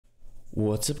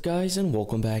What's up guys, and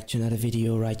welcome back to another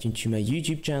video right into my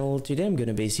YouTube channel. Today I'm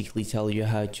gonna basically tell you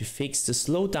how to fix the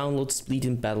slow download speed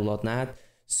in Battlenet.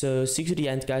 So stick to the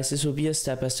end guys, this will be a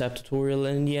step-by-step tutorial,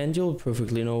 and in the end you'll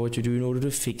perfectly know what to do in order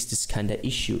to fix this kind of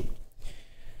issue.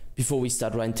 Before we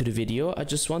start right into the video, I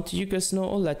just want to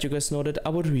let you guys know that I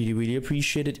would really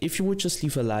appreciate it if you would just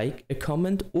leave a like, a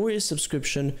comment or a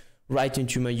subscription right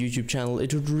into my YouTube channel.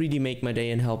 It would really make my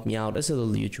day and help me out as a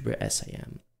little YouTuber as I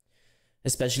am.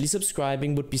 Especially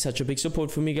subscribing would be such a big support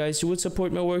for me guys. You would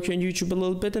support my work here on YouTube a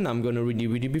little bit, and I'm gonna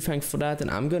really be thankful for that, and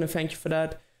I'm gonna thank you for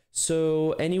that.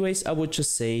 So anyways, I would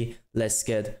just say let's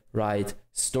get right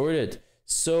started.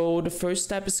 So the first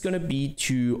step is gonna be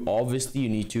to, obviously you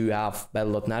need to have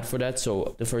Battlenet for that.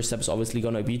 So the first step is obviously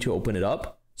gonna be to open it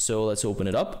up. So let's open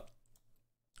it up.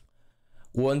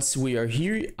 Once we are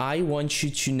here, I want you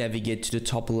to navigate to the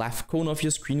top left corner of your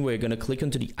screen where you're gonna click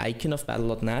onto the icon of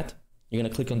Battlenet. You're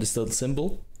gonna click on this little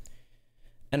symbol,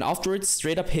 and afterwards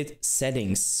straight up hit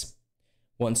settings.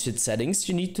 Once you hit settings,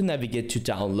 you need to navigate to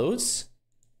downloads,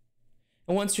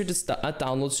 and once you're at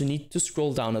downloads, you need to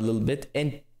scroll down a little bit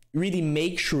and really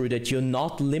make sure that you're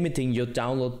not limiting your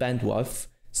download bandwidth.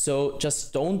 So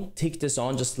just don't tick this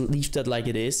on, just leave that like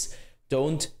it is.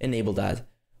 Don't enable that.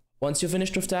 Once you're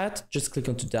finished with that, just click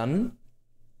on to done.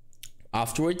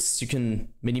 Afterwards, you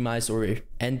can minimize or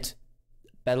end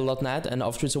Battlenet, and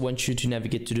afterwards I want you to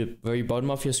navigate to the very bottom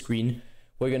of your screen.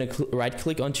 We're gonna right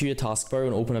click onto your taskbar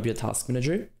and open up your task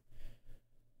manager.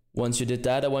 Once you did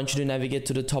that, I want you to navigate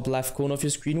to the top left corner of your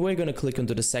screen. We're gonna click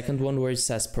onto the second one where it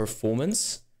says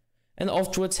performance, and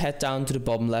afterwards head down to the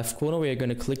bottom left corner where you're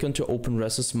gonna click onto open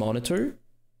resource monitor.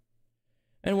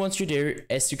 And once you're there,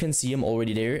 as you can see, I'm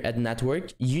already there at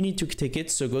network. You need to tick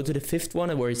it, so go to the fifth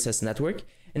one where it says network,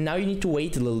 and now you need to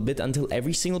wait a little bit until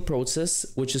every single process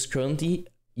which is currently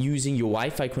using your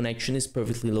Wi-Fi connection is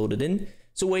perfectly loaded in.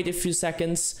 So wait a few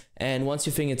seconds, and once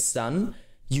you think it's done,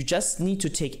 you just need to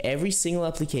take every single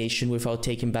application without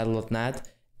taking Battlenet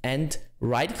and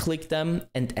right click them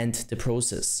and end the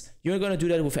process. You're gonna do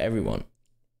that with everyone.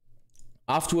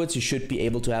 Afterwards, you should be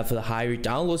able to have a higher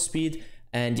download speed.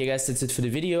 And yeah guys, that's it for the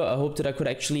video. I hope that I could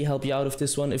actually help you out with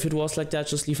this one. If it was like that,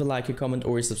 just leave a like, a comment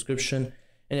or a subscription.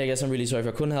 And yeah guys, I'm really sorry if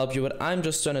I couldn't help you, but I'm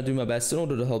just trying to do my best in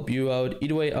order to help you out.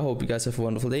 Either way, I hope you guys have a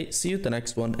wonderful day. See you at the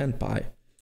next one, and bye.